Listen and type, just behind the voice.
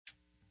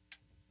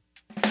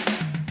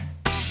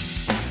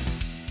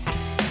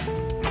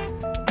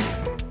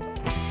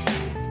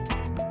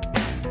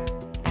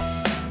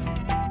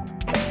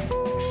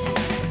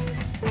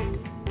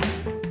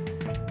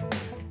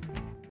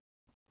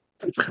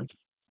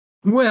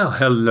Well,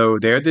 hello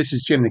there. This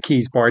is Jim the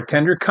Keys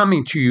bartender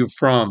coming to you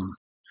from,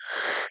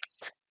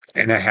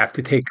 and I have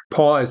to take a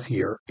pause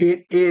here.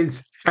 It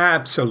is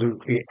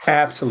absolutely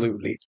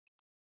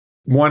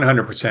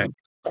 100%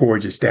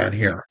 gorgeous down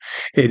here.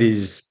 It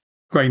is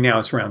right now,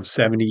 it's around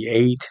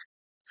 78,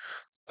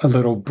 a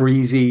little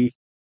breezy,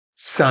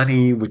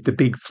 sunny with the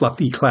big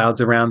fluffy clouds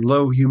around,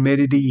 low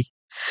humidity.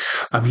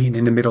 I mean,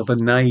 in the middle of the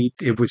night,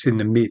 it was in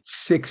the mid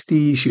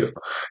 60s.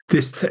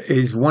 This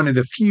is one of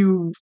the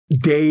few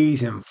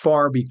days and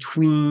far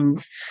between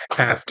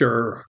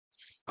after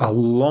a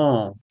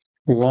long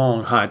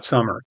hot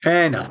summer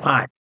and a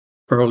hot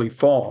early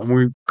fall. And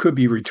we could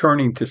be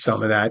returning to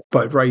some of that.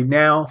 But right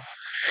now,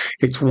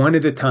 it's one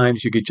of the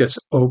times you could just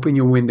open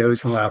your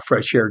windows and allow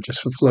fresh air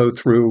just to flow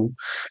through.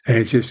 And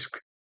it's just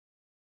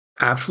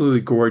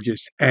absolutely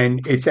gorgeous. And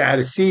it's out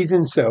of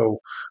season. So,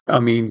 I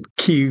mean,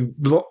 Key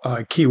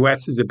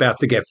West is about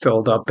to get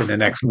filled up in the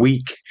next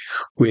week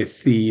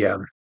with the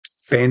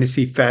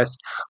Fantasy Fest.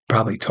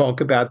 Probably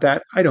talk about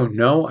that. I don't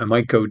know. I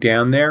might go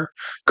down there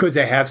because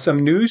I have some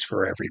news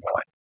for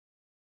everyone.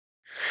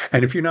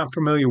 And if you're not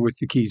familiar with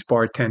the Keys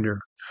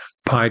Bartender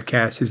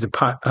podcast, is a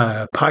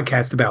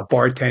podcast about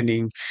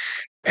bartending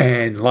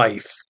and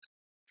life,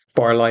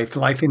 bar life,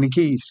 life in the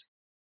Keys.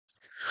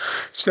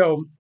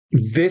 So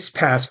this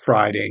past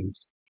Friday,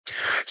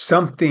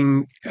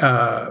 something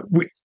I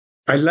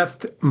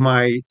left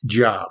my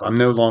job. I'm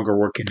no longer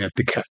working at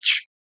the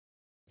Catch,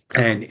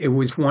 and it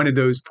was one of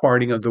those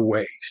parting of the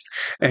ways.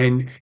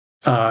 And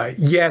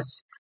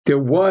yes, there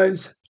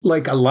was,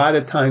 like a lot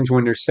of times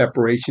when there's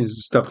separations and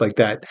stuff like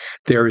that,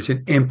 there is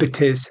an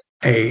impetus,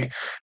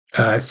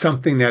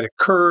 something that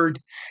occurred.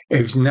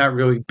 It was not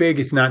really big.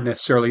 It's not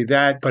necessarily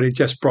that, but it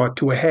just brought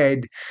to a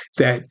head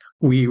that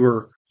we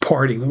were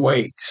parting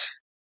ways,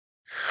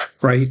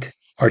 right?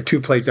 Our two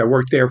places. I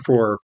worked there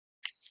for,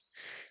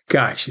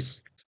 gosh,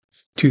 it's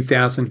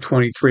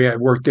 2023. I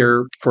worked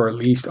there for at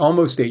least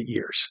almost 8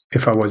 years,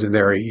 if I wasn't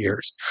there 8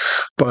 years.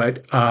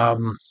 But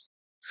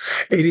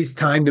it is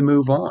time to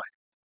move on.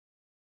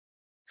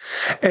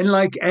 And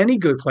like any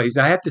good place,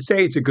 I have to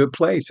say it's a good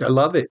place. I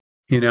love it.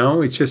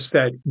 It's just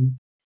that,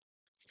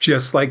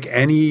 just like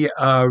any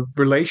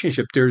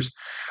relationship, there's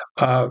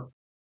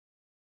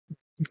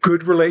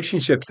good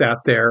relationships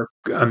out there.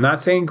 I'm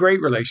not saying great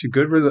relationships,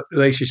 good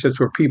relationships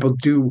where people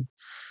do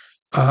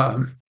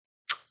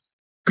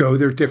go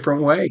their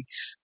different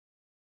ways.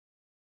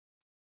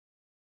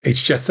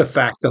 It's just a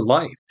fact of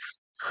life.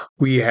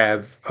 We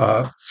have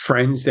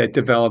friends that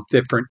develop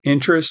different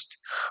interests.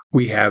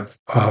 We have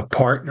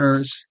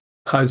partners,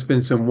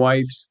 husbands and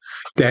wives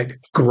that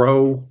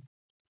grow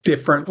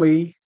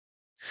differently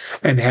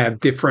and have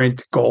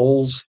different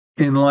goals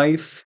in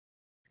life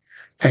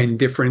and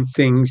different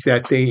things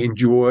that they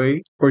enjoy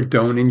or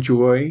don't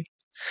enjoy.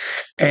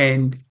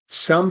 And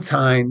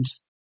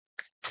sometimes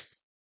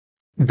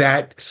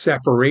that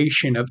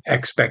separation of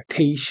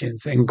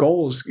expectations and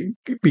goals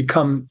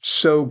become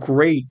so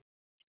great.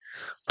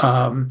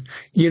 In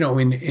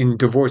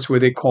divorce, where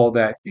they call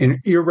that in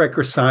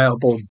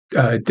irreconcilable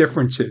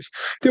differences.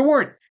 It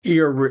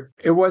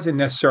wasn't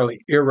necessarily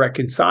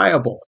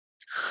irreconcilable,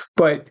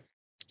 but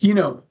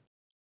the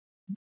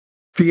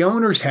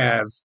owners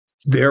have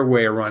their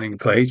way of running the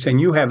place, and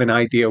you have an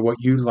idea what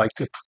you'd like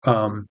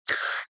to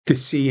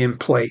see in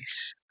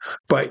place.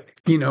 But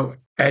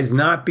as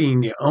not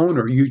being the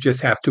owner, you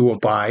just have to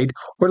abide,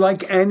 or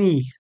like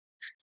any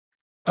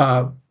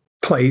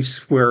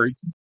place where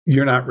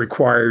you're not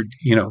required.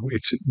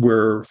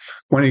 We're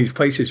one of these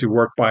places you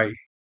work by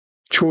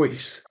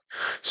choice.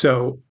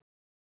 So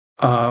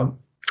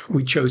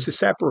we chose to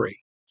separate.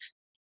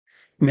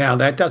 Now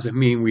that doesn't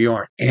mean we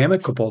aren't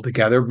amicable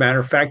together. Matter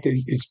of fact,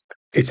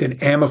 it's an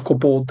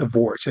amicable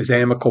divorce, as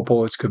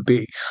amicable as could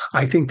be.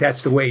 I think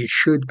that's the way it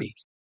should be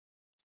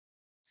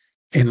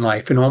in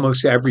life, in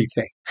almost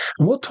everything.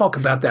 And we'll talk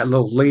about that a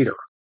little later,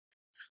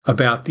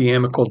 about the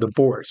amicable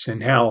divorce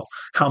and how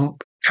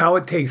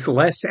it takes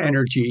less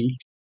energy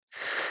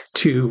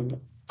to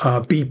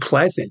be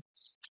pleasant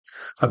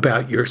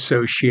about your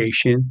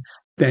association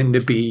than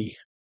to be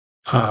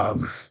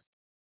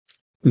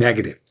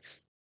negative.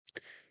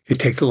 It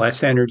takes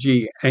less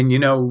energy, and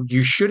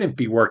you shouldn't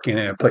be working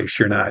in a place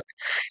you're not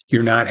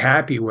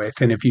happy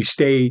with. And if you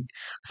stay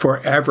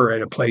forever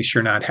at a place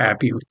you're not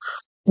happy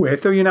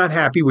with, or you're not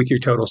happy with your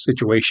total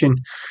situation,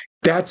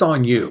 that's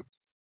on you.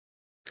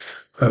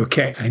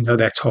 Okay, I know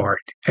that's hard.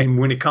 And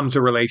when it comes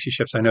to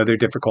relationships, I know they're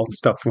difficult and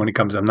stuff. I'm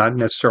not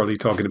necessarily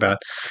talking about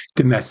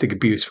domestic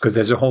abuse, because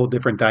there's a whole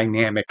different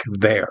dynamic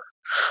there.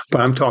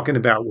 But I'm talking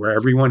about where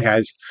everyone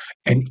has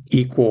an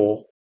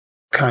equal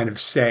kind of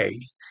say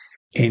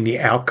in the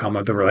outcome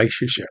of the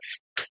relationship.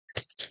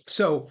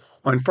 So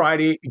on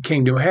Friday, it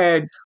came to a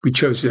head. We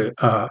chose to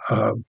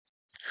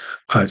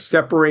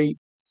separate.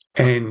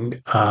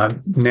 And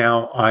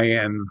now I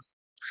am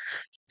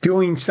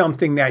doing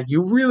something that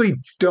you really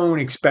don't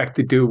expect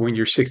to do when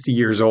you're 60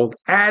 years old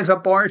as a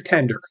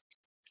bartender,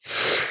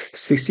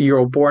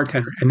 60-year-old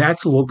bartender, and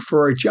that's look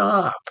for a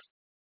job.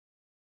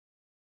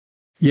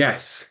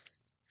 Yes,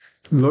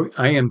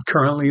 I am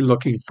currently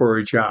looking for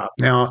a job.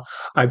 Now,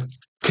 I've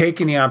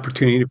taken the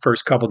opportunity the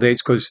first couple of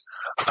days because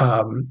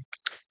um,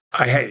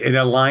 it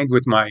aligned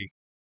with my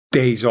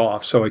days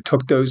off. So I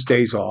took those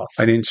days off.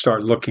 I didn't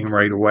start looking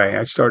right away.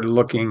 I started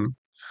looking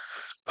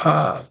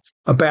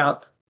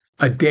about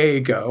a day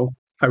ago.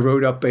 I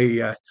wrote up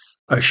a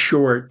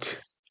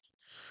short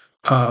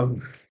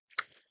um,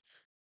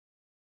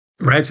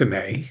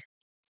 resume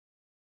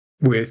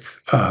with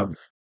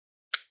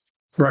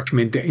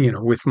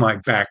with my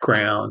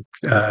background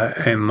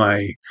and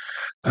my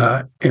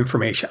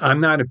information. I'm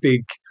not a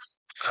big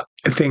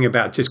thing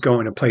about just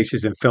going to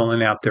places and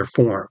filling out their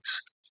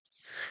forms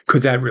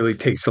because that really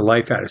takes the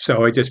life out of it.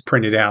 So I just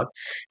printed out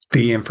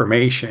the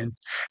information.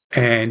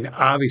 And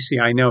obviously,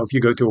 I know if you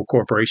go to a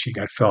corporation, you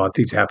got to fill out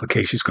these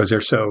applications because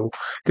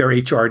their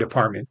HR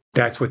department,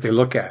 that's what they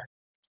look at.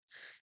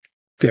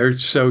 They're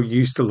so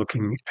used to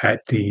looking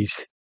at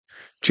these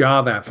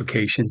job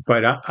applications,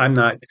 but I'm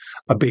not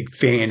a big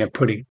fan of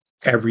putting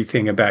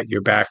everything about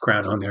your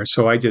background on there.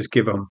 So I just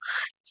give them,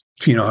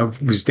 I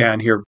was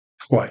down here,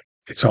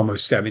 it's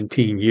almost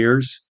 17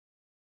 years.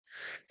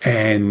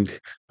 And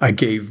I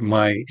gave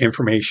my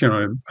information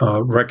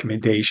on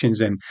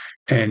recommendations and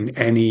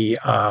any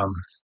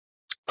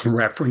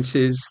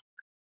references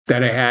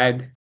that I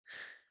had,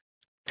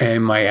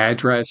 and my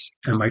address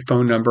and my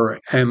phone number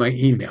and my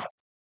email.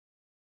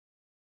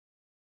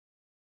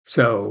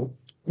 So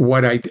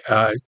what I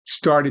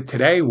started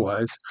today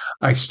was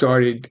I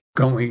started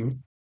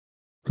going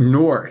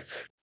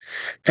north,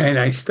 and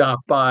I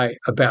stopped by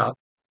about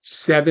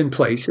 7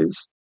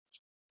 places.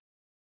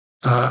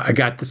 I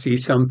got to see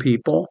some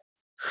people.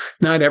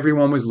 Not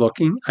everyone was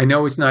looking. I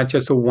know it's not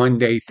just a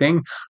one-day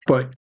thing,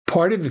 but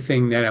part of the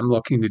thing that I'm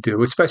looking to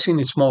do, especially in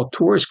a small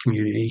tourist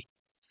community,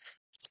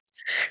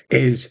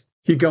 is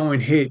you go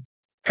and hit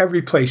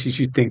every places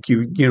you think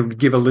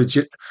give a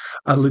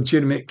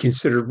legitimate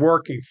considered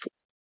working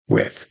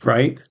with,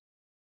 right?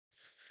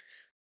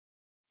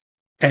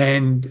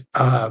 And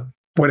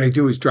what I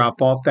do is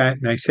drop off that,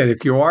 and I said,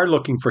 if you are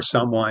looking for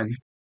someone,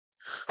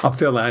 I'll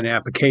fill out an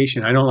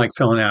application. I don't like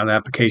filling out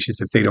applications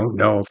if they don't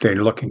know if they're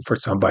looking for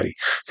somebody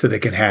so they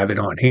can have it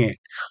on hand.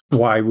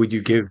 Why would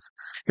you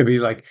it'd be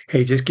like,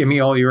 hey, just give me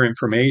all your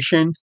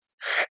information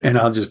and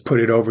I'll just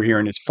put it over here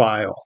in this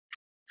file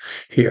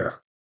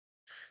here.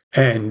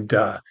 And,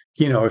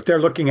 if they're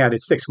looking at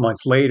it 6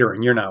 months later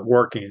and you're not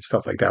working and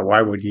stuff like that,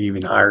 why would you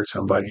even hire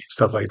somebody and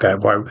stuff like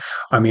that?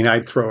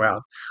 I'd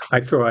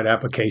throw out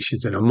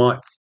applications in a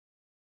month.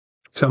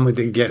 Someone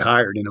didn't get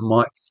hired in a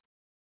month.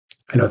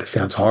 I know that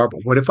sounds horrible.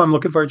 What if I'm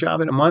looking for a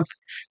job in a month?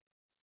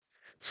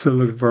 So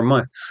looking for a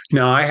month.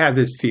 Now, I have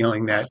this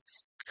feeling that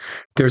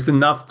there's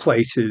enough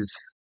places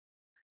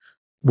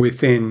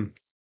within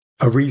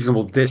a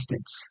reasonable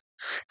distance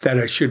that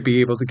I should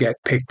be able to get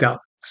picked up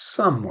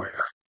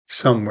somewhere.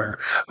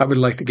 I would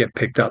like to get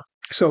picked up.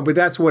 So, but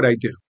that's what I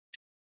do.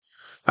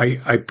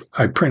 I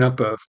print up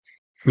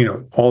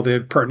all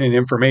the pertinent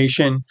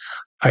information.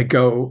 I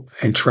go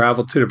and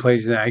travel to the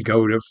places that I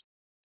go to,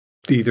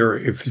 either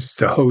if it's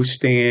the host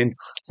stand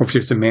or if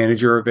there's a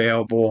manager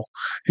available,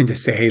 and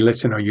just say, hey,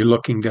 listen, are you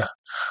looking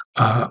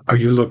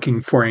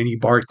for any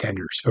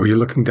bartenders? Are you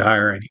looking to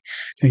hire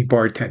any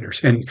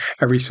bartenders? And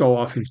every so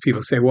often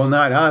people say, well,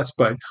 not us,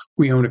 but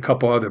we own a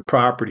couple other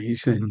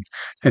properties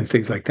and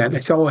things like that. And I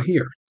say, well,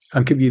 here,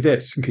 I'll give you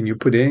this. Can you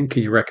put it in?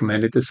 Can you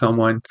recommend it to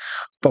someone?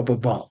 Blah, blah,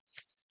 blah.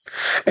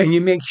 And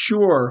you make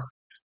sure,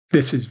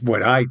 this is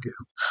what I do.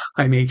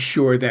 I make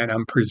sure that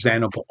I'm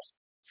presentable.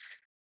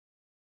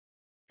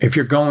 If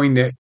you're going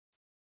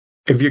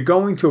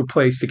to a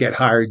place to get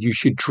hired, you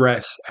should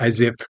dress as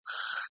if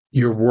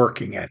you're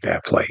working at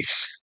that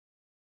place.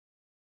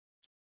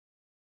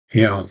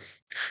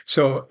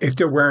 So if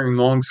they're wearing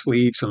long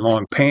sleeves and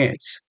long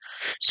pants,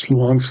 it's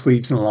long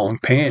sleeves and long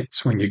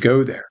pants when you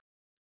go there.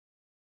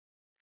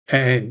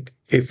 And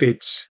if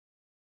it's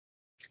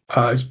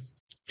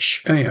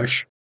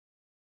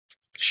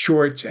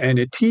shorts and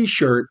a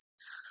t-shirt,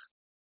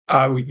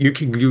 you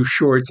can do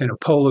shorts and a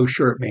polo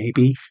shirt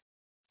maybe.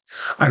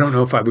 I don't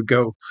know if I would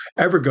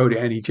ever go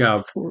to any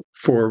job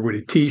for with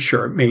a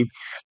t-shirt, maybe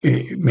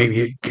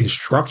a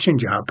construction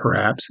job,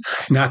 perhaps.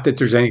 Not that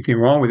there's anything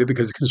wrong with it,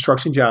 because a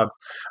construction job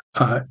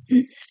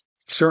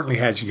certainly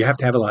you have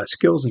to have a lot of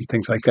skills and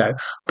things like that.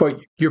 But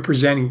you're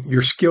presenting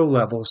your skill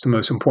level is the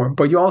most important.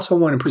 But you also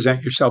want to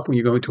present yourself when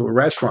you go into a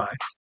restaurant,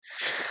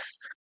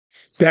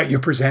 that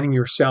you're presenting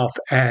yourself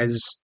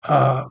as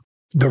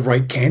the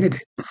right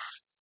candidate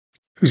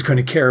who's going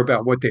to care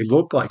about what they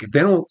look like. If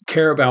they don't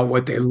care about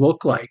what they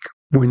look like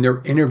when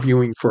they're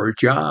interviewing for a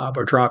job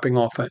or dropping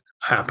off an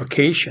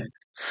application,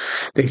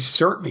 they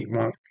certainly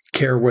won't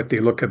care what they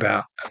look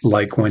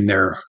like when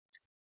they're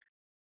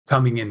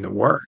coming into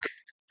work.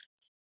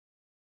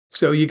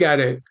 So you got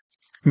to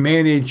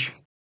manage,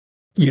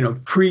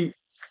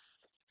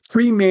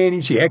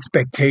 pre-manage the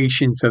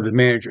expectations of the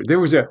manager. There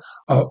was a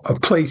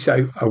place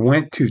I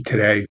went to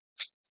today,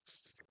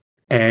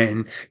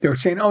 and they were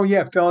saying, oh,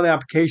 yeah, fill out an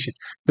application.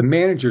 The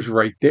manager's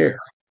right there.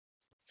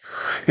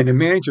 And the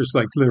manager's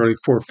like literally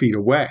 4 feet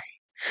away.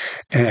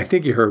 And I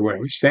think you heard what I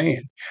was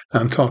saying.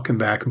 I'm talking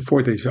back and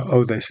forth. They said,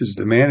 "Oh, this is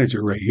the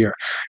manager right here,"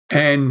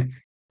 and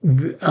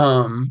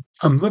I'm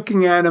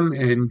looking at him,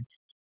 and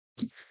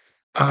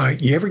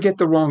you ever get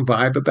the wrong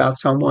vibe about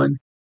someone?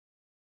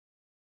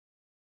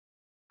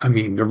 I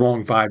mean, the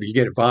wrong vibe. You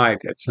get a vibe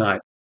that's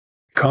not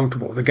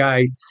comfortable. The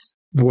guy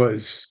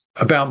was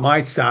about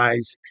my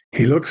size.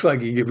 He looks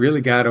like he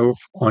really got over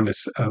on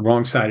the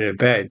wrong side of the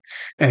bed,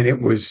 and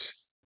it was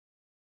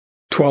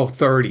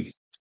 12:30.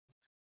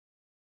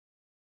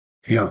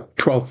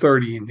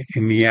 12:30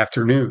 in the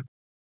afternoon,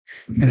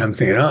 and I'm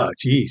thinking, oh,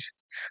 geez.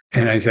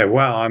 And I said,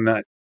 wow,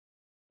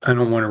 I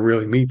don't want to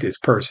really meet this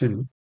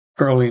person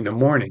early in the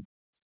morning,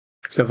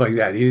 stuff like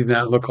that. He did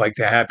not look like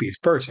the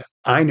happiest person.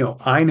 I know,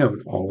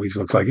 always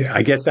looked like it.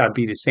 I guess that'd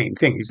be the same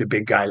thing. He's a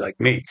big guy like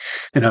me.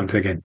 And I'm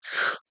thinking,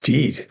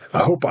 geez, I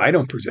hope I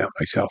don't present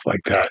myself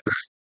like that.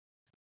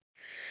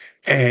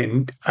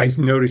 And I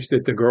noticed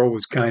that the girl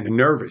was kind of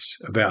nervous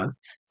about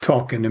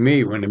talking to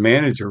me when the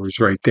manager was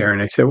right there.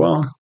 And I said,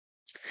 well,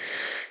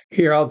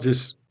 here, I'll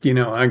just,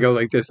 I go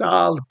like this.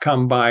 I'll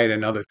come by at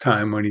another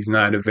time when he's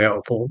not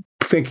available.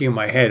 Thinking in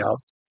my head,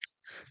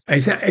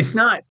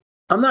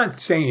 I'm not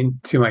saying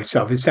to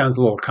myself, it sounds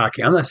a little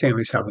cocky. I'm not saying to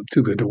myself, I'm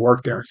too good to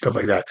work there and stuff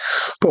like that.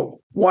 But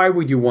why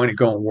would you want to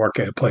go and work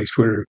at a place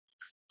where a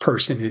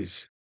person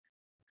is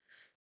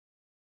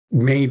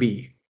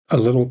maybe a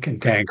little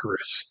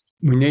cantankerous?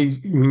 When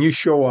you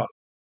show up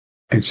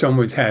and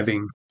someone's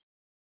having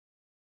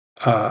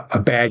a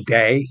bad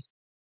day,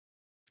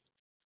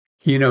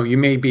 you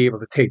may be able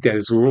to take that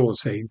as a rule and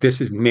say, this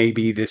is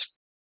maybe this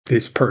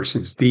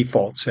person's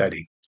default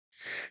setting.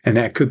 And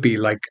that could be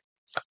like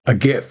a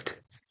gift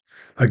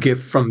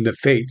from the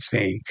fate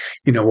saying,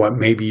 you know what,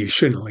 maybe you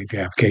shouldn't leave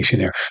your application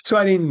there. So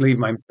I didn't leave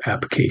my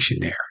application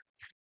there.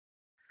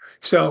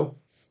 So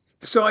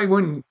I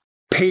wouldn't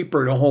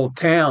paper the whole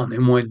town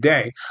in one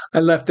day. I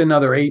left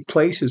another 8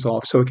 places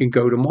off so I can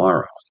go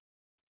tomorrow.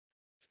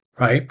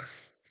 Right.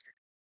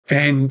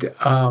 And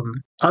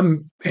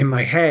I'm in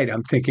my head,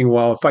 I'm thinking,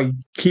 well, if I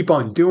keep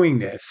on doing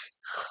this,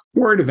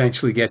 word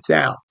eventually gets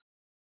out.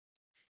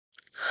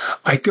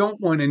 I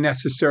don't want to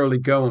necessarily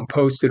go and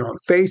post it on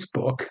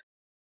Facebook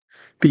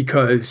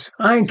because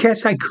I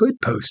guess I could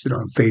post it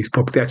on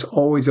Facebook. That's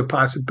always a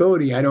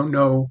possibility. I don't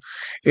know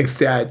if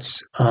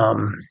that's,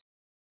 but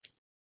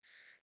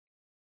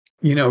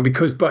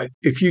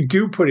if you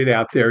do put it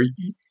out there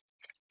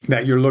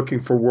that you're looking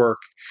for work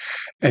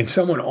and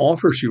someone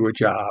offers you a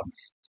job,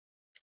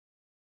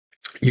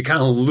 you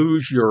kind of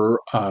lose your,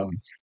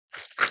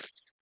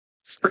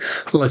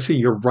 let's see,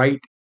 your right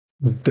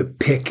to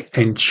pick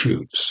and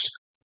choose,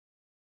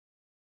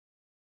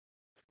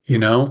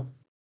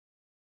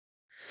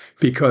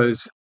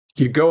 because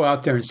you go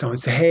out there and someone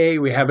say, hey,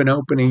 we have an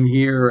opening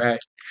here at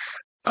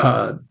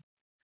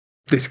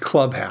this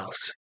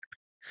clubhouse.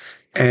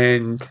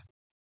 And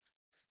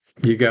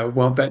you go,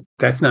 well,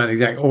 that's not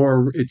exactly,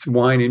 or it's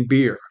wine and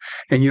beer.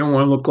 And you don't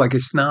want to look like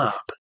a snob,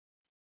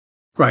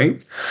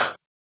 right?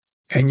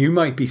 And you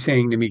might be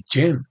saying to me,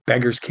 Jim,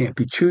 beggars can't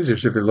be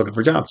choosers if you're looking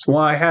for jobs. Well,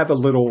 I have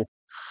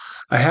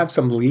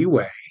some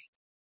leeway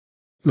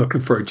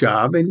looking for a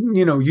job. And,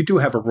 you do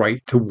have a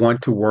right to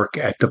want to work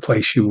at the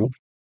place you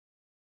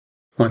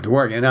want to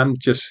work. And I'm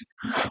just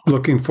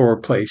looking for a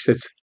place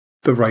that's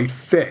the right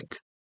fit.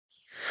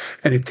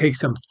 And it takes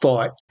some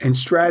thought and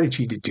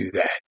strategy to do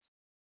that.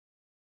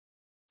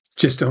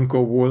 Just don't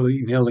go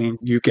willy-nilly and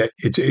you get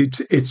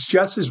it's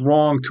just as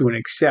wrong to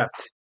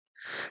accept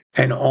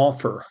an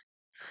offer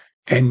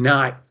and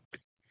not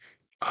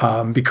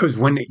because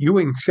when you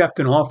accept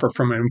an offer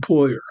from an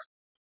employer,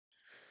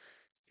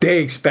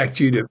 they expect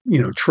you to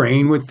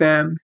train with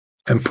them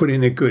and put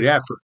in a good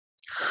effort.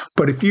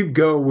 But if you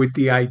go with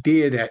the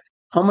idea that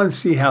I'm going to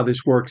see how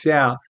this works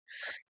out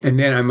and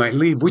then I might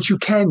leave, which you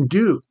can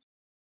do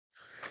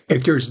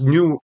if there's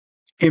new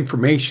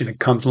information that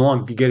comes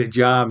along, if you get a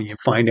job and you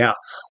find out,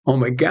 oh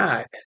my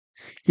God,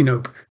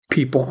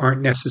 people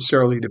aren't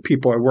necessarily, the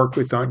people I work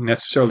with aren't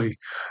necessarily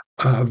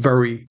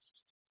very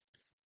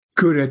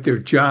good at their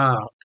job,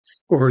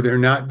 or they're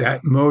not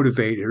that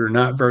motivated or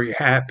not very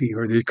happy,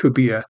 or there could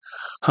be a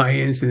high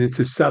incidence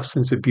of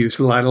substance abuse,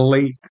 a lot of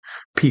late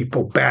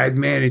people, bad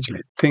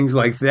management, things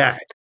like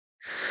that.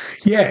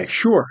 Yeah,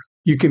 sure.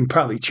 You can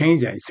probably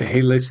change that and say,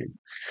 hey, listen,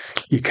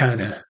 you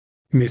kind of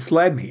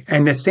misled me.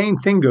 And the same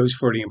thing goes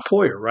for the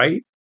employer,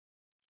 right?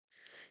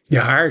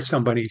 You hire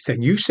somebody,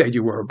 you said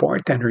you were a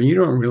bartender. You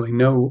don't really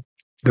know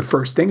the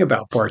first thing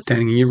about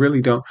bartending. You're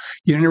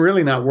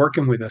really not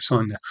working with us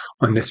on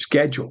the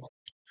schedule.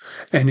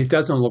 And it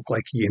doesn't look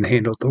like you can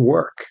handle the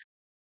work.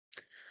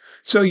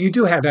 So you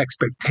do have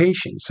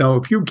expectations. So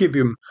if you give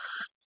him,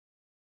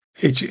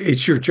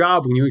 it's your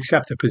job when you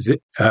accept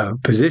a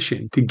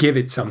position to give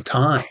it some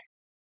time.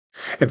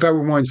 If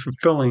everyone's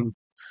fulfilling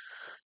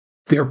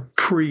their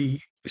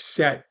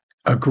preset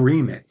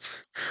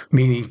agreements,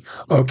 meaning,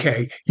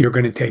 okay, we're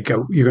going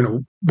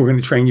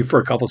to train you for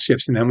a couple of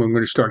shifts, and then we're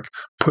going to start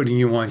putting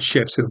you on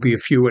shifts. It'll be a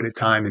few at a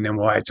time, and then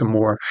we'll add some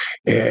more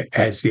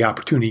as the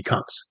opportunity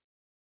comes.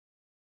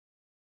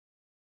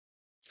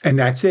 And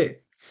that's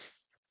it.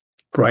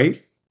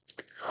 right?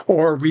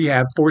 Or we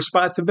have 4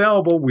 spots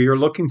available. We are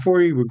looking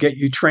for you. We'll get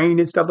you trained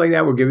and stuff like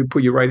that.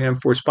 Put you right in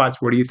 4 spots.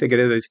 What do you think it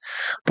is?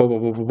 Blah, blah,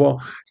 blah, blah, blah.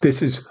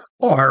 This is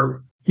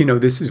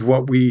this is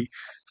what we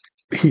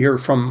hear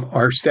from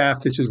our staff.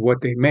 This is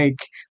what they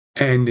make.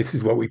 And this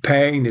is what we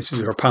pay. And this is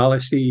our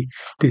policy.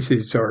 This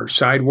is our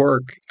side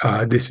work.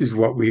 This is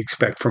what we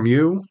expect from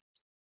you.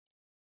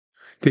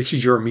 This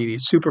is your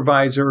immediate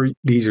supervisor.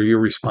 These are your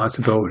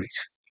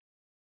responsibilities.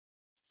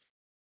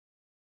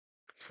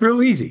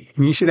 Real easy.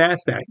 And you should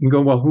ask that. You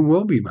go, well, who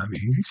will be my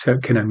meeting? So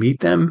can I meet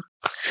them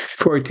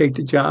before I take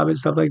the job and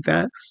stuff like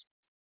that?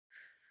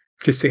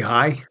 Just say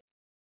hi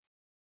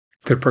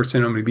to the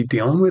person I'm going to be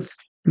dealing with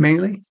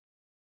mainly.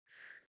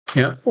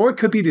 Yeah. Or it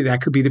could be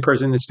that could be the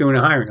person that's doing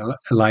the hiring.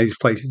 A lot of these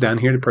places down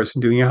here, the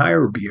person doing your hire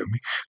will be a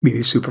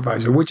meeting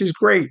supervisor, which is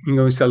great. You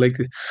go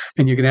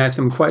and you can ask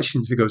them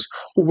questions. It goes,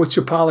 well, what's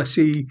your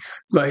policy?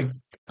 Like,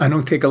 I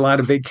don't take a lot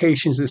of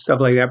vacations and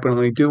stuff like that, but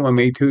when I do, I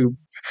may do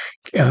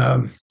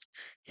I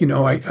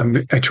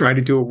try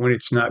to do it when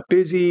it's not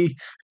busy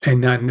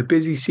and not in the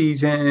busy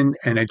season.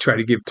 And I try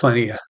to give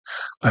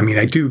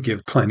I do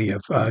give plenty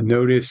of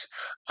notice.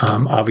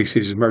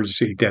 Obviously, there's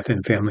emergency, death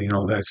in family and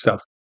all that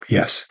stuff.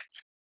 Yes.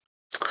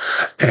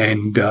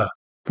 And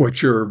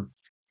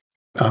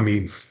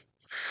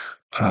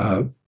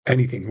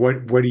anything.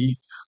 What's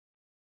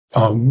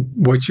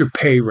your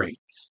pay rate?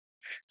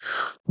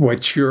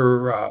 What's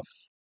your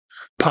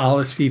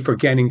policy for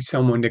getting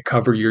someone to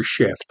cover your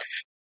shift?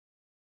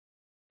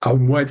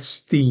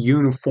 What's the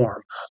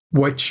uniform?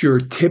 What's your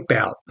tip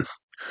out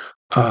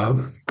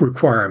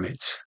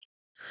requirements?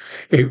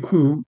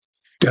 Who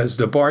does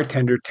the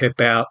bartender tip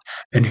out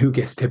and who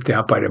gets tipped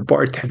out by the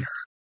bartender?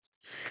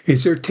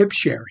 Is there tip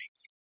sharing?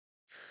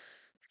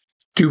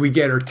 Do we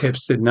get our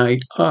tips the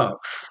night of?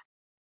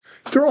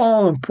 They're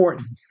all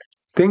important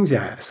things to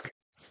ask.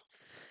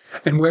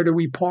 And where do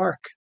we park?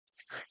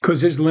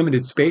 Because there's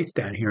limited space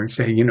down here and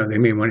say, they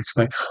may want to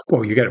explain,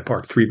 well, you got to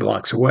park 3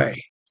 blocks away.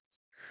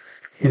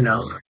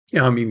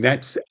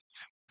 That's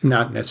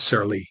not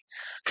necessarily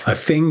a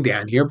thing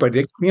down here, but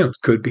it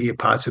could be a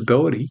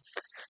possibility.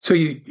 So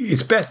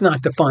it's best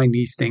not to find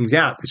these things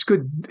out. It's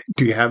good.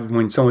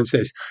 When someone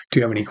says, do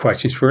you have any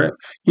questions for it?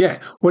 Yeah.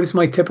 What does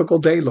my typical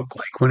day look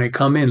like when I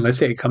come in? Let's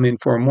say I come in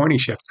for a morning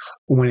shift,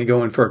 or when I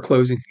go in for a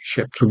closing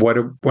shift. What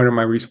are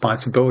my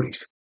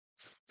responsibilities?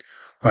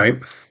 Right?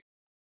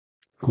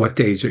 What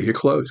days are you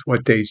closed?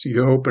 What days do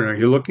you open? Are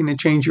you looking to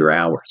change your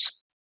hours?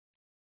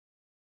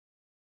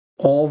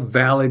 All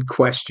valid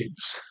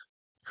questions.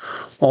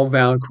 All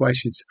valid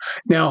questions.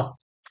 Now,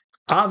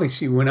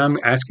 obviously, when I'm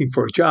asking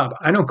for a job,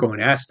 I don't go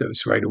and ask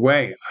those right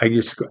away. I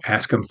just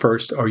ask them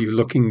first, are you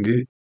looking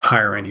to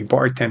hire any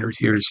bartenders?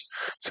 Here's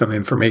some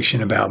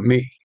information about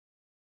me.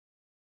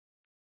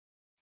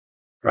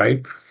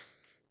 Right?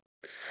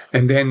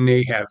 And then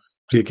they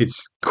could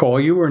call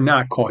you or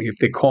not call you. If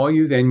they call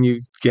you, then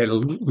you get a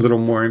little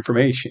more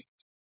information.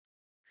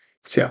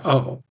 Say,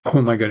 who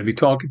am I going to be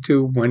talking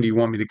to? When do you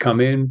want me to come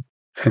in?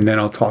 And then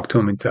I'll talk to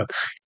them and stuff.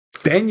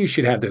 Then you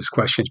should have those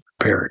questions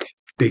prepared.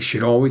 They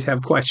should always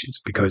have questions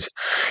because,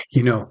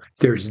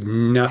 there's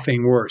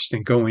nothing worse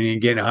than going in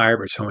and getting hired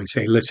by someone and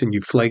say, listen,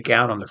 you flake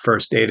out on the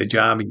first day of the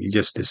job and you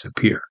just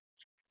disappear.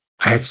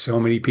 I had so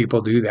many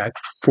people do that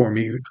for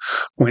me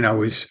when I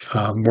was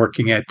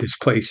working at this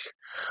place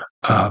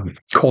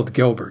called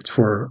Gilbert's,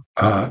 where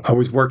I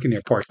was working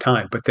there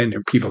part-time, but then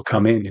there people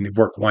come in and they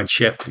work one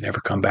shift and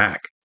never come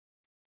back.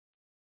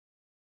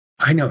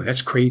 I know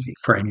that's crazy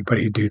for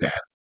anybody to do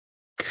that.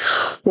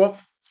 Well,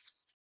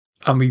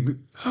 I'm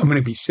going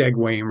to be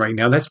segueing right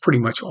now. That's pretty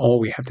much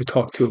all we have to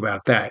talk to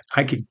about that.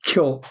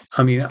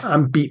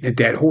 I'm beating a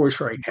dead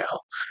horse right now.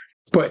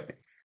 But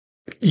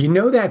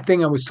that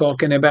thing I was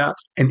talking about,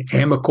 an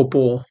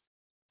amicable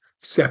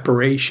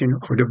separation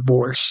or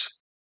divorce,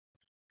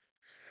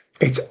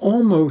 it's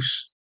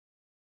almost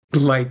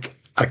like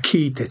a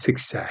key to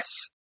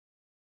success.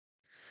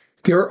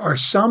 There are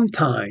some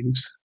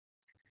times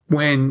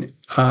when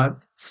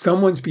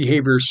someone's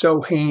behavior is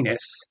so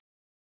heinous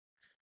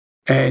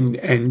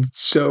and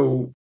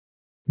so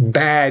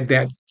bad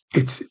that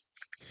it's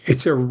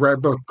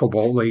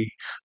irrevocably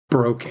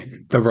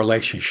broken, the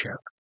relationship.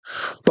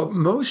 But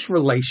most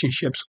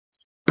relationships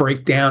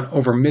break down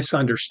over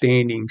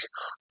misunderstandings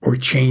or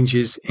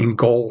changes in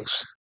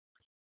goals.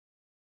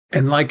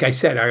 And like I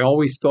said, I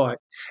always thought,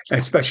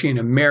 especially in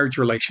a marriage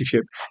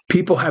relationship,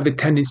 people have a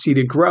tendency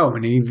to grow,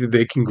 and either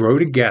they can grow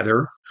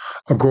together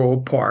or grow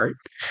apart.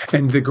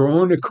 And the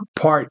growing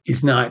apart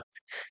is not.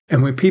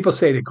 And when people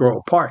say they grow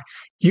apart,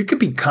 you could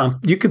be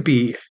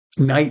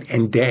night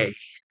and day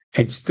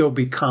and still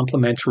be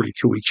complementary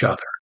to each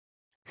other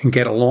and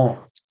get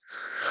along.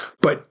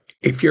 But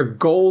if your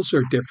goals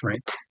are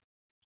different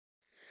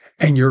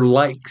and your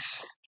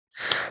likes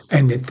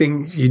and the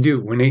things you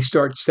do, when they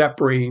start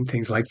separating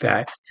things like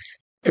that,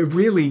 it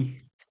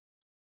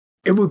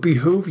would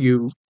behoove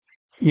you,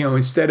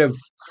 instead of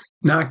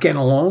not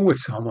getting along with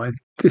someone,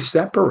 to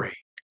separate.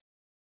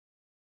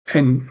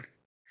 And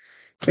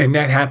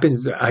that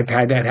happens. I've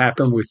had that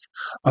happen with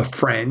a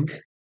friend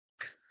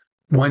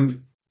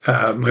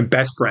my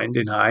best friend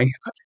and I,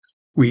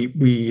 we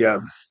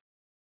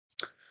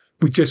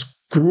just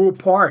grew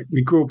apart.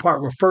 We grew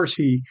apart. Well, first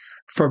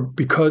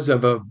because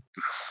of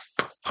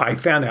I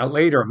found out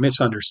later, a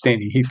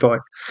misunderstanding. He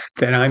thought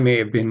that I may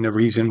have been the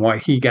reason why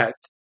he got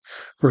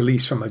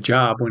released from a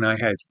job when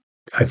I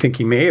think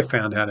he may have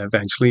found out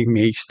eventually,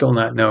 may still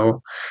not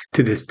know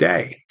to this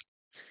day.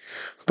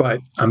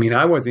 But I mean,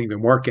 I wasn't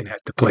even working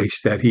at the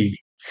place that he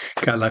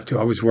got left to.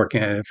 I was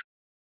working at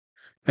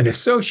an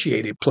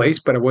associated place,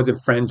 but I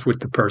wasn't friends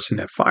with the person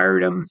that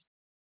fired him.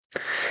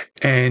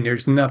 And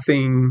there's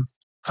nothing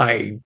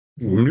I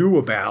knew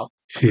about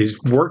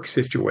his work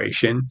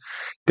situation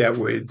that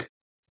would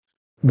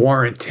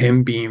warrant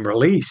him being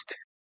released.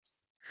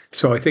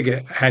 So I think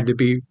it had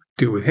to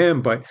do with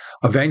him, but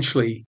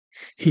eventually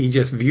he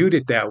just viewed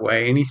it that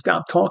way and he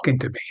stopped talking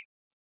to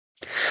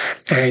me.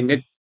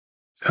 And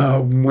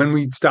when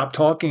we stopped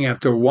talking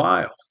after a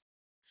while,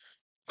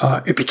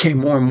 it became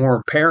more and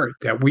more apparent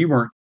that we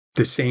weren't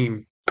the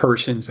same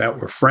persons that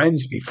were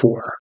friends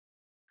before.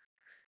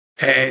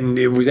 And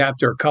it was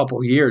after a couple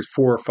of years,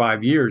 4 or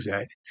 5 years,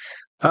 that,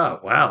 oh,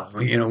 wow,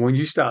 when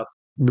you stop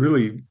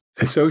really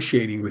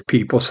associating with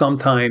people,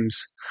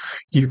 sometimes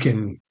you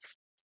can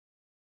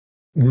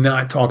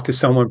not talk to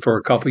someone for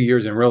a couple of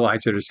years and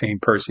realize they're the same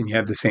person. You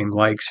have the same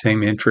likes,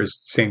 same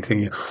interests, same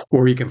thing.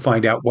 Or you can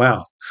find out,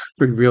 wow,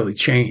 we really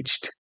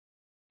changed,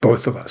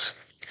 both of us.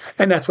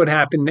 And that's what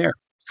happened there.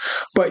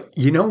 But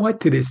you know what?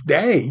 To this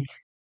day,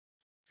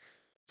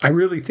 I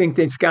really think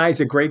this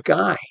guy's a great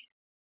guy.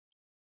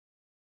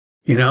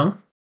 He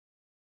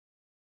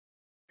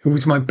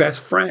was my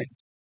best friend.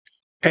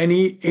 And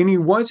he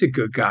was a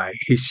good guy.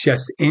 His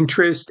just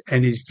interest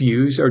and his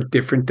views are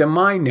different than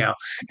mine now.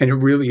 And it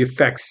really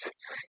affects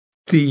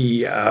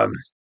the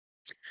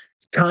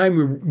time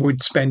we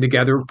would spend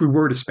together if we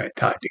were to spend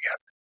time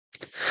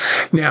together.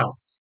 Now,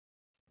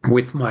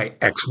 with my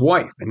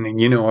ex-wife, and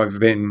then, I've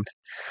been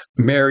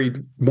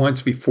married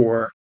once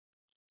before,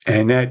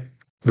 and that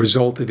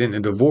resulted in a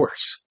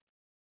divorce.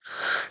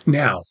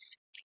 Now,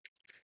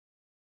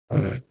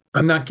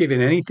 I'm not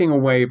giving anything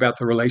away about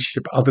the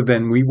relationship other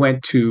than we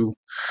went to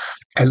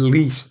at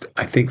least,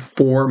 I think,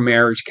 4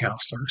 marriage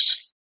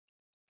counselors.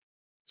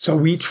 So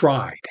we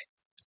tried.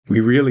 We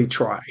really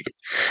tried.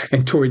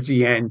 And towards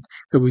the end,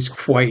 it was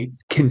quite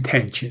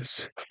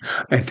contentious.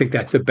 I think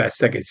that's the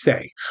best I could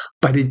say.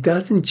 But it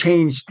doesn't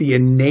change the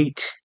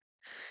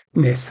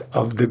innateness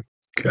of the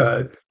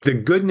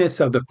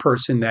goodness of the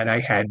person that I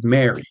had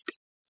married.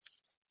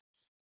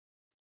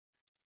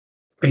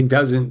 It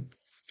doesn't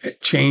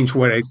change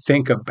what I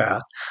think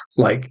about,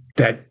 like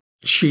that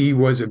she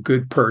was a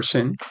good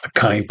person, a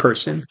kind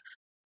person,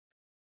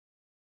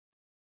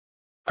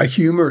 a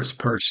humorous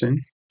person.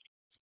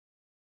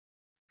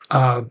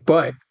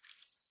 But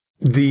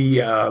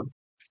we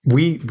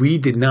weren't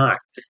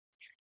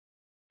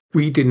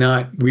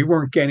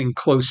getting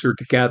closer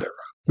together.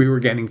 We were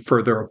getting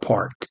further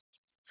apart,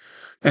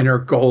 and our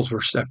goals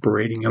were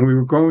separating, and we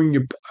were growing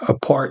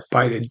apart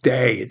by the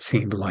day, it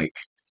seemed like.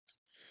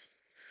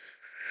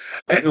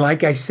 And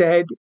like I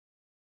said,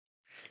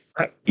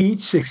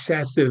 each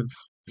successive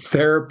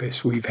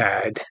therapist we've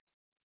had,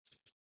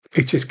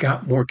 it just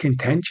got more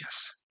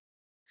contentious,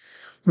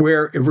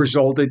 where it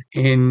resulted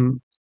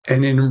in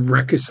an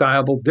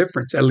irreconcilable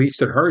difference. At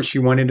least at her, she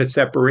wanted a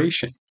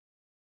separation.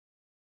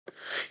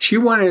 She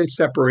wanted a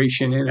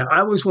separation, and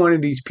I was one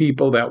of these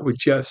people that would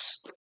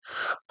just,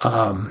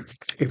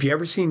 if you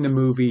ever seen the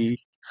movie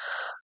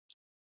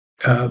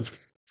The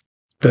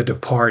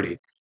Departed,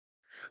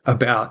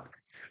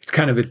 it's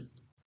kind of a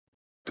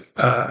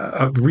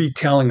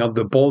retelling of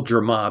the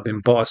Bulger mob in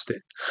Boston,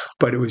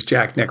 but it was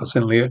Jack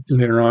Nicholson,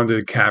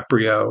 Leonardo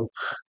DiCaprio,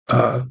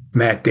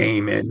 Matt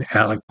Damon,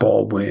 Alec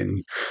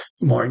Baldwin,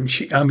 Martin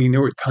Sheen. I mean,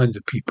 there were tons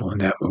of people in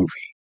that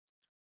movie.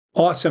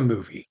 Awesome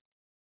movie.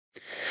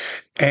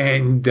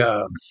 And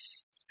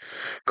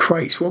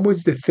Christ, what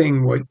was the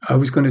thing what I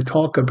was going to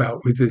talk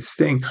about with this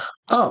thing?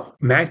 Oh,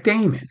 Matt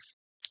Damon.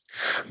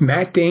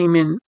 Matt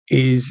Damon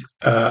is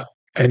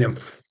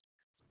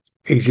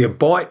he's a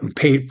bought and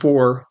paid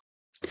for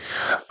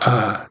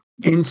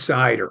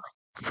insider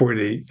for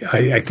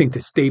I think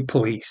the state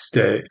police,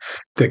 the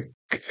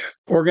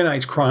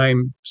organized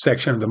crime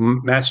section of the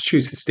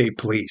Massachusetts State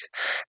Police,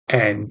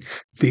 and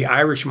the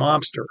Irish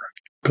mobster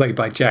played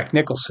by Jack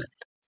Nicholson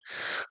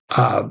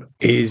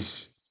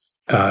is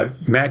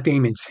Matt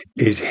Damon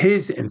is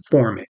his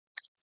informant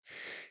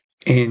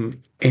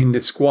in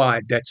the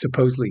squad that's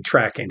supposedly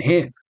tracking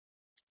him,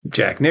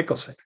 Jack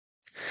Nicholson.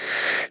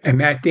 And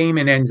Matt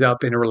Damon ends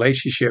up in a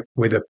relationship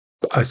with a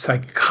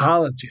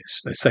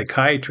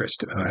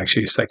psychiatrist,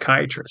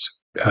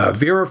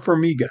 Vera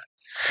Farmiga.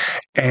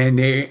 And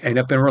they end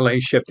up in a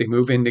relationship. They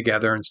move in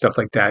together and stuff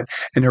like that.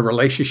 And their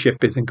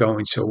relationship isn't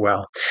going so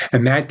well.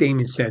 And Matt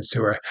Damon says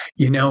to her,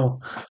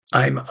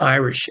 I'm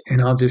Irish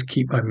and I'll just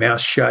keep my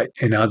mouth shut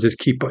and I'll just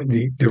keep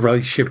the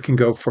relationship can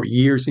go for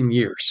years and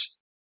years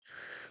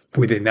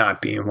with it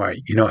not being right.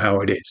 You know how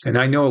it is. And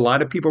I know a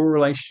lot of people in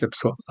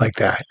relationships like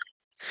that.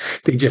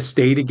 They just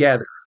stay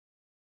together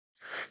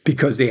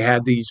because they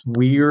have these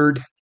weird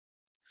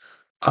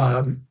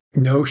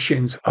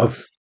notions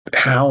of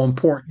how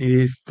important it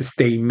is to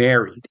stay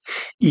married,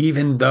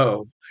 even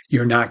though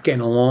you're not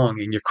getting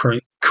along and you're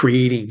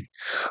creating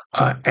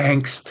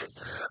angst,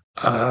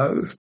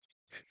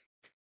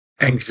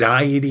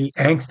 anxiety.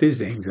 Angst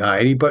is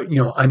anxiety, but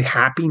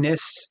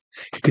unhappiness,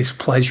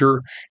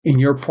 displeasure in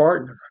your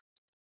partner,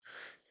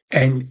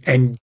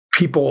 and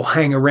people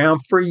hang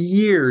around for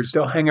years.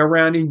 They'll hang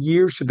around in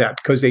years for that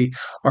because they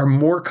are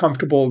more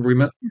comfortable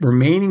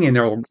remaining in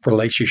a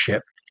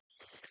relationship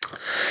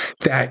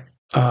that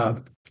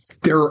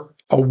they're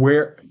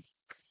aware,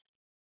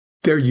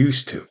 they're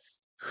used to.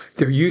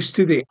 They're used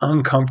to the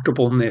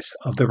uncomfortableness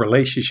of the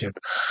relationship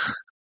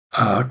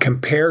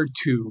compared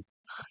to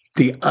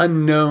the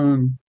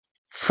unknown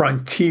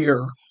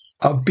frontier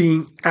of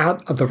being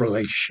out of the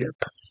relationship.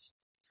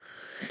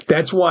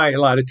 That's why a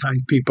lot of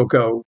times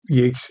people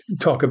you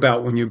talk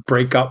about when you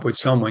break up with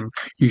someone,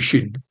 you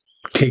should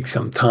take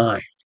some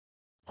time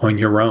on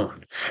your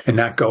own and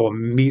not go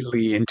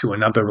immediately into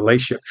another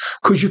relationship,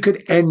 because you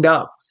could end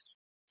up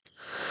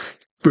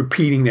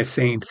repeating the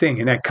same thing.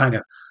 And that kind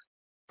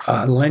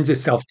of lends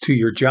itself to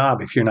your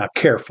job if you're not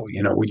careful.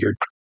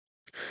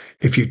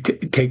 If you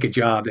take a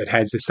job that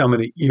has some of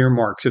the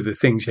earmarks of the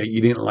things that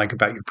you didn't like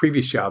about your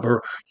previous job,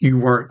 or you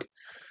weren't,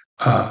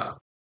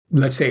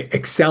 let's say,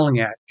 excelling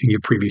at in your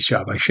previous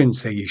job. I shouldn't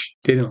say you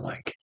didn't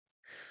like.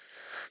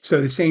 So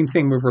the same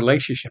thing with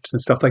relationships and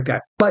stuff like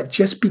that. But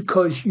just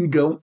because you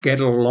don't get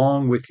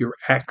along with your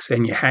ex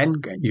and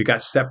you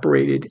got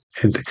separated,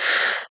 and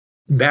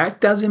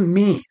that doesn't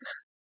mean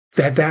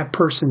that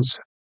person's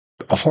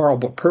a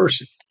horrible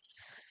person,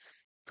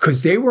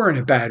 because they were in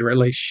a bad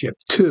relationship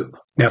too.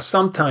 Now,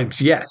 sometimes,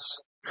 yes,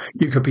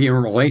 you could be in a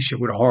relationship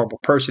with a horrible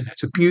person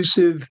that's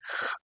abusive,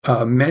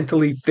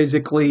 mentally,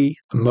 physically,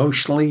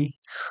 emotionally.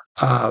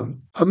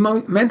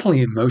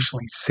 Mentally and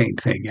emotionally, same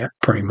thing,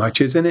 pretty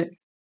much, isn't it?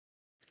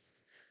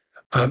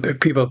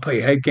 But people play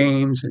head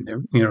games,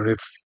 and they're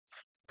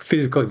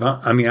physically.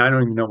 I mean, I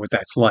don't even know what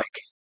that's like.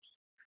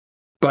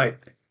 But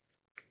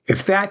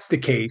if that's the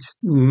case,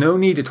 no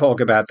need to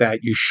talk about that.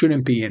 You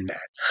shouldn't be in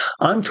that.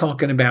 I'm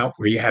talking about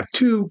where you have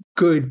two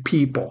good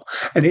people,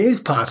 and it is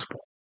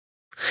possible.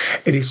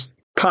 It is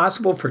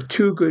possible for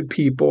two good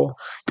people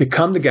to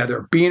come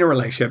together, be in a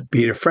relationship,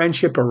 be it a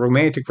friendship or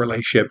romantic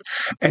relationship,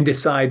 and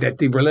decide that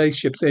the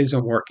relationship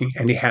isn't working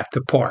and they have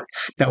to part.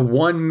 Now,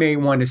 one may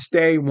want to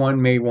stay,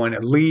 one may want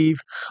to leave,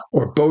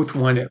 or both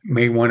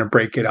may want to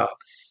break it up.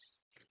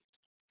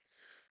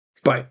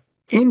 But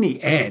in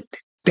the end,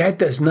 that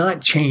does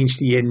not change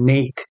the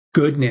innate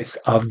goodness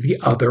of the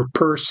other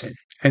person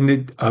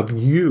and of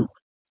you.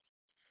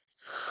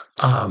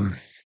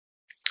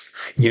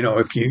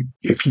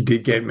 If you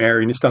did get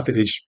married and stuff,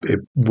 it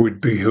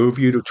would behoove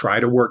you to try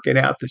to work it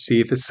out to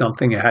see if it's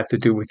something that had to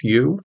do with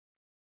you.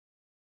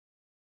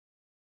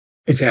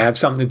 It's to have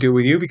something to do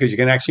with you, because you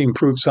can actually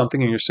improve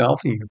something in yourself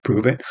and you can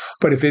prove it.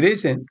 But if it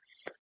isn't,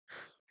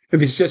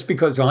 if it's just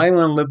because I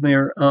want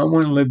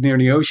to live near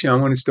the ocean, I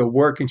want to still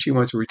work, and she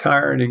wants to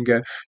retire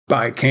and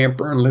buy a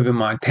camper and live in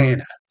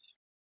Montana,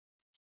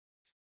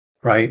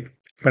 right?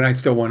 But I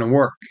still want to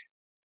work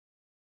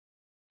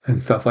and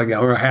stuff like that,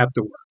 or I have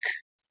to work.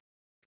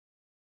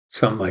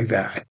 Something like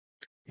that,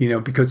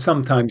 because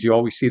sometimes you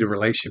always see the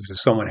relationships if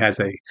someone has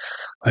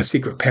a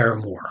secret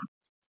paramour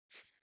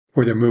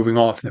where they're moving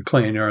off and they're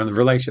playing their own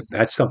relationship.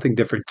 That's something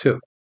different too.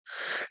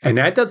 And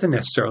that doesn't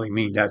necessarily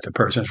mean that the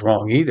person's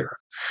wrong either.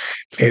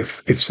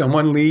 If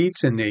someone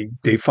leaves and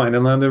they find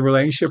another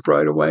relationship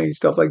right away and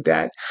stuff like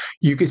that,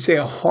 you could say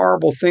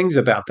horrible things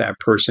about that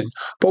person.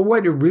 But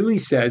what it really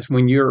says,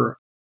 when you're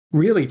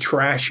really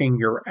trashing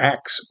your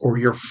ex or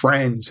your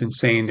friends and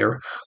saying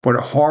what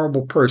a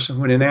horrible person,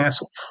 what an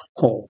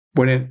asshole,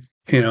 what a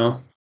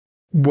narcissist,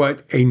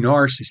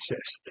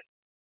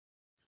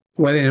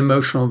 what an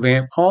emotional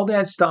vamp, all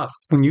that stuff.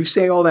 When you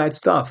say all that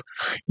stuff,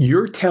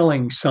 you're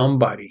telling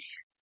somebody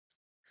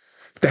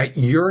that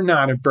you're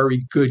not a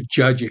very good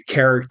judge of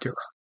character.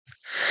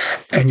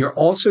 And you're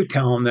also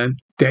telling them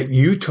that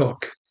you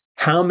took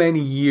how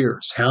many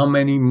years, how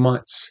many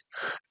months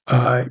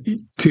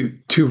to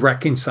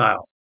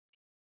reconcile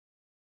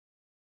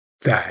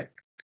that,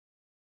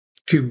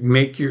 to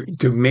make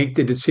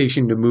the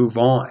decision to move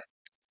on.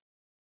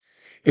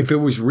 If it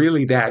was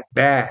really that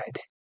bad,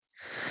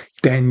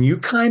 then you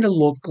kind of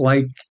look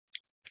like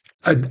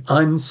an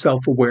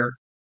unself-aware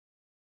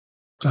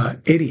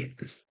idiot,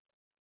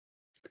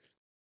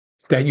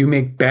 that you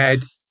make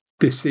bad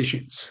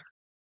decisions.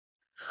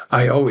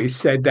 I always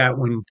said that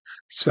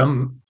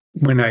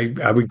when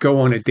I would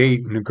go on a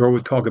date and the girl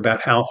would talk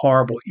about how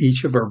horrible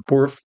each of her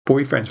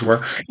boyfriends were,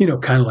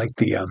 kind of like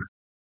the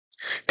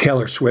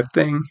Taylor Swift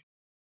thing,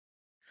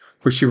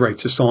 where she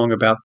writes a song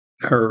about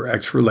her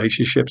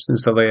ex-relationships and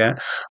stuff like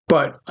that.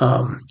 But,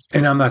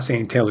 and I'm not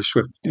saying Taylor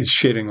Swift is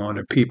shitting on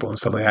her people and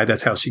stuff like that.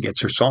 That's how she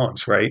gets her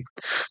songs, right?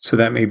 So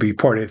that may be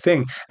part of the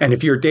thing. And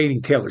if you're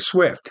dating Taylor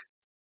Swift,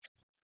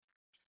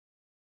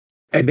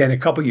 and then a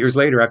couple of years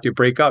later, after you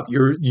break up,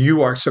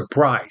 you are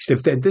surprised.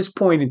 If at this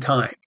point in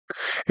time,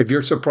 If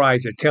you're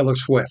surprised that Taylor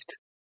Swift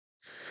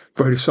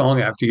wrote a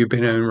song after you've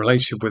been in a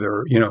relationship with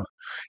her,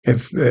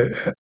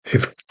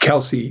 if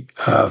Kelsey,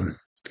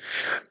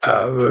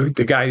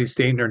 the guy who's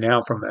dating her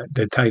now from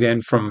the tight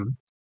end from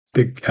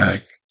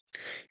the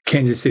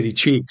Kansas City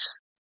Chiefs,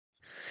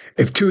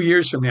 if 2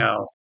 years from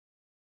now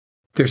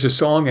there's a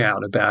song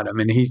out about him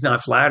and he's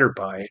not flattered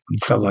by it and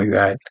stuff like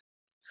that,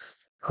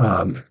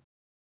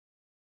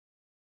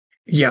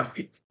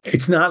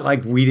 it's not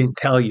like we didn't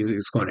tell you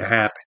it's going to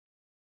happen.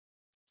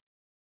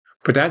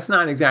 But that's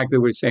not exactly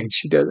what it's saying.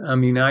 She does. I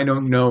mean, I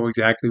don't know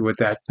exactly what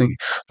that thing,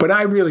 but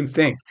I really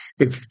think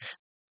if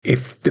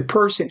the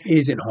person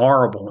isn't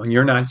horrible and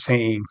you're not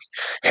saying,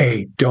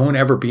 hey, don't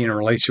ever be in a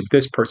relationship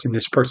with this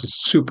person's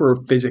super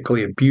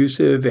physically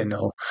abusive and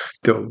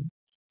they'll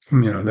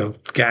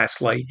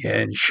gaslight you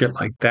and shit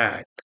like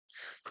that.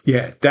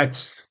 Yeah,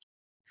 that's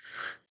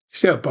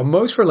so, but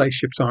most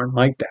relationships aren't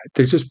like that.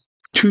 They're just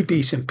two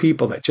decent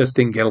people that just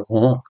didn't get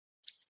along.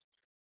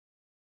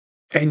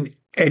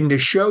 And to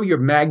show your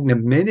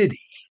magnanimity,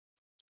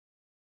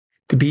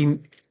 to be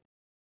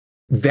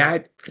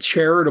that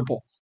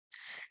charitable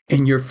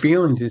in your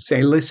feelings and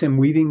say, listen,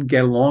 we didn't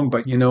get along,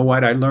 but you know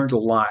what? I learned a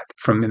lot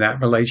from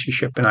that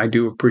relationship, and I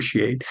do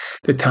appreciate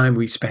the time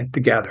we spent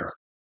together.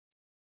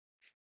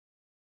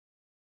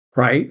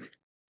 Right?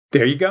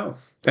 There you go.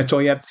 That's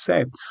all you have to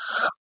say.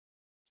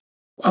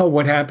 Oh,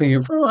 what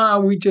happened?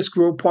 We just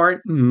grew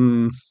apart,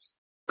 and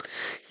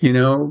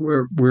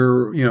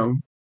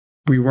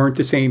we weren't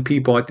the same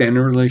people at the end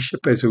of the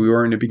relationship as we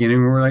were in the beginning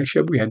of the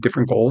relationship. We had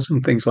different goals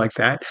and things like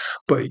that.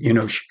 But,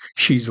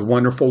 she's a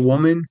wonderful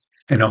woman,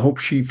 and I hope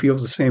she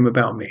feels the same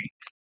about me.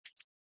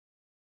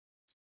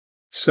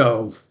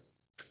 So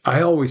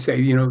I always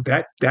say,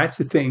 that's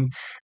the thing,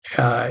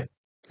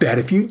 that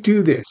if you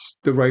do this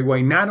the right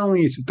way, not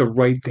only is it the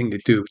right thing to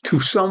do to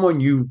someone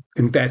you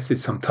invested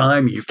some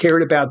time, you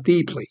cared about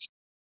deeply,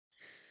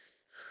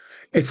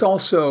 it's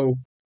also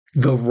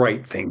the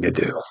right thing to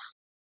do.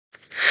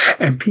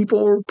 And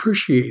people will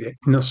appreciate it,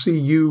 and they'll see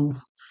you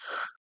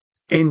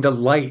in the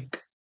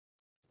light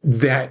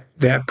that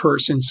that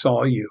person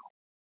saw you.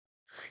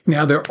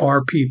 Now, there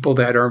are people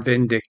that are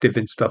vindictive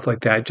and stuff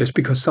like that. Just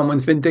because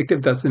someone's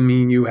vindictive doesn't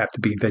mean you have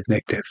to be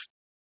vindictive.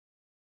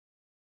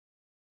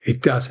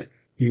 It doesn't.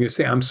 You can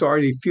say, I'm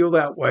sorry they feel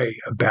that way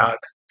about,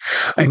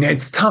 and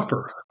it's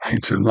tougher.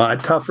 It's a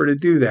lot tougher to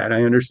do that.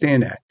 I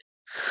understand that.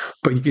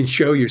 But you can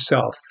show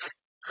yourself.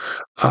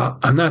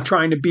 I'm not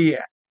trying to be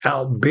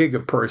outbig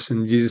a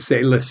person. You just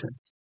say, listen,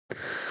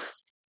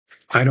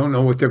 I don't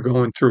know what they're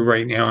going through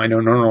right now. I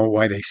don't know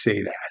why they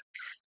say that.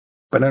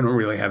 But I don't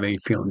really have any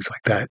feelings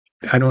like that.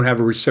 I don't have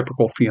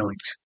reciprocal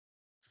feelings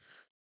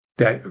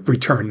that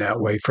return that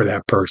way for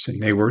that person.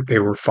 They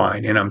were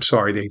fine, and I'm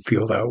sorry they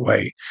feel that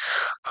way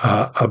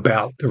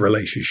about the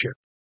relationship.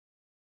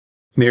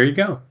 There you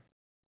go.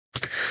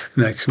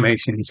 An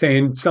exclamation.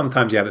 Saying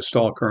sometimes you have a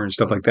stalker and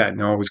stuff like that, and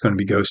they're always going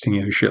to be ghosting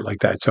you and shit like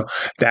that. So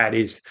that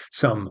is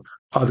some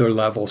other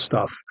level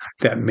stuff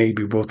that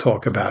maybe we'll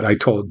talk about.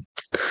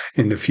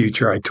 In the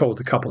future, I told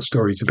a couple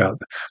stories about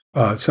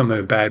some of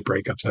the bad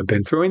breakups I've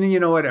been through. And you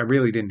know what? I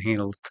really didn't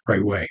handle it the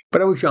right way.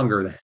 But I was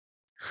younger then.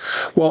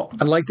 Well,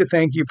 I'd like to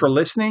thank you for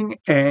listening.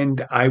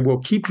 And I will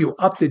keep you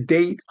up to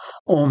date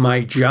on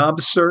my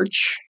job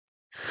search.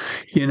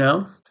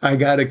 I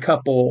got a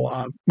couple,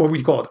 what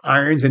we call it,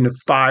 irons in the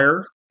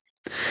fire.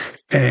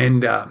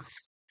 And I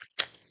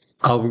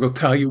will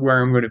tell you where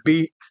I'm going to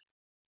be.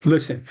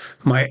 Listen,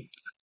 my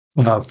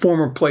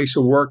former place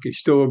of work is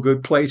still a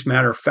good place.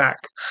 Matter of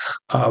fact,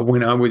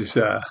 when I was,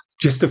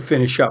 just to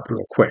finish up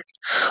real quick,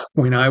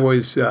 when I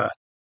was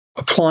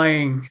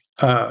applying,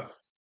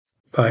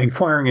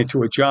 inquiring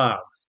into a job,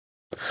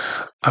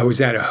 I was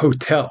at a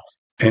hotel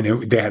and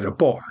they had a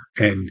bar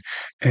and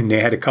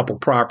they had a couple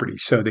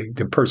properties. So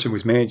the person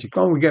was managing,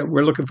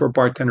 we're looking for a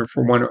bartender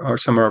for one or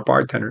some of our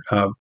bartender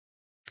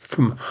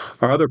from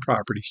our other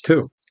properties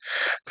too.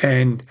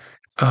 And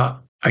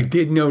I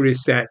did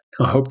notice that.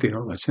 I hope they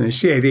don't listen to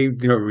this. Yeah, they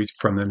know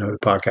from another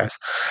podcast.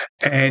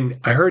 And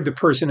I heard the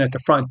person at the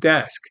front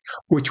desk,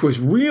 which was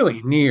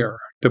really near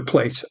the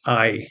place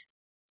I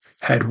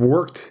had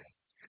worked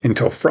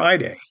until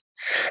Friday.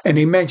 And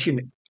he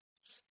mentioned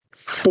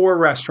 4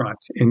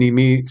 restaurants in the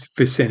immediate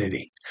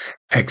vicinity,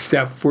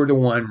 except for the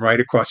one right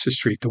across the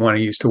street, the one I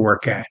used to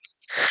work at.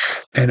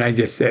 And I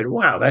just said,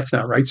 wow, that's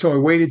not right. So I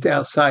waited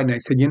outside and I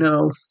said,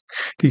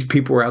 these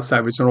people were outside.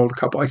 It was an older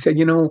couple. I said,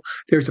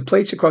 there's a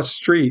place across the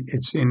street.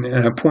 And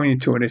I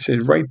pointed to it. I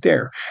said, right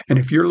there. And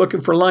if you're looking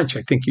for lunch,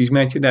 I think you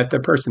mentioned that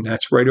person.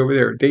 That's right over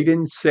there. They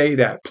didn't say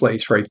that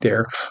place right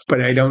there,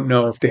 but I don't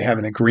know if they have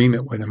an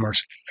agreement with them or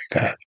something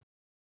like that.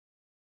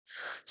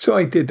 So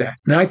I did that.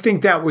 And I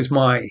think that was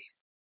my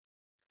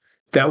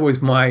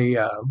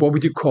what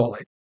would you call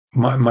it?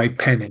 My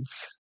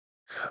penance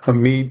of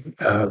me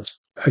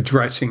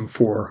addressing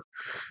for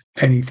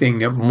anything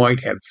that might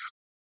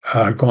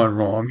have gone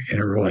wrong in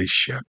a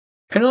relationship.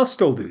 And I'll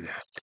still do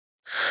that.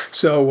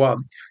 So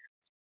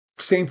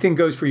same thing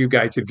goes for you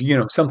guys. If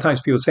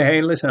sometimes people say,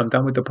 "Hey, listen, I'm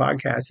done with the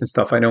podcast and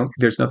stuff.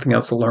 There's nothing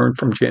else to learn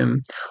from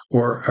Jim,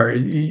 or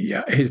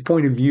his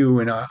point of view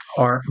and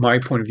my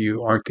point of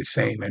view aren't the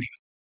same."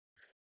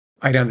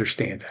 I'd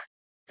understand that.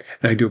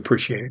 And I do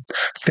appreciate it.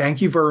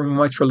 Thank you very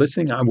much for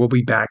listening. I will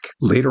be back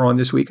later on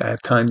this week. I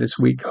have time this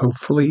week,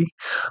 hopefully.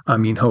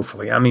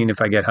 Hopefully.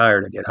 If I get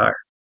hired, I get hired.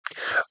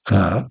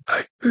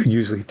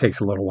 Usually it takes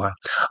a little while.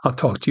 I'll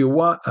talk to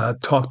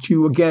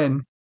you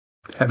again.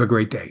 Have a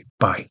great day.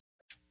 Bye.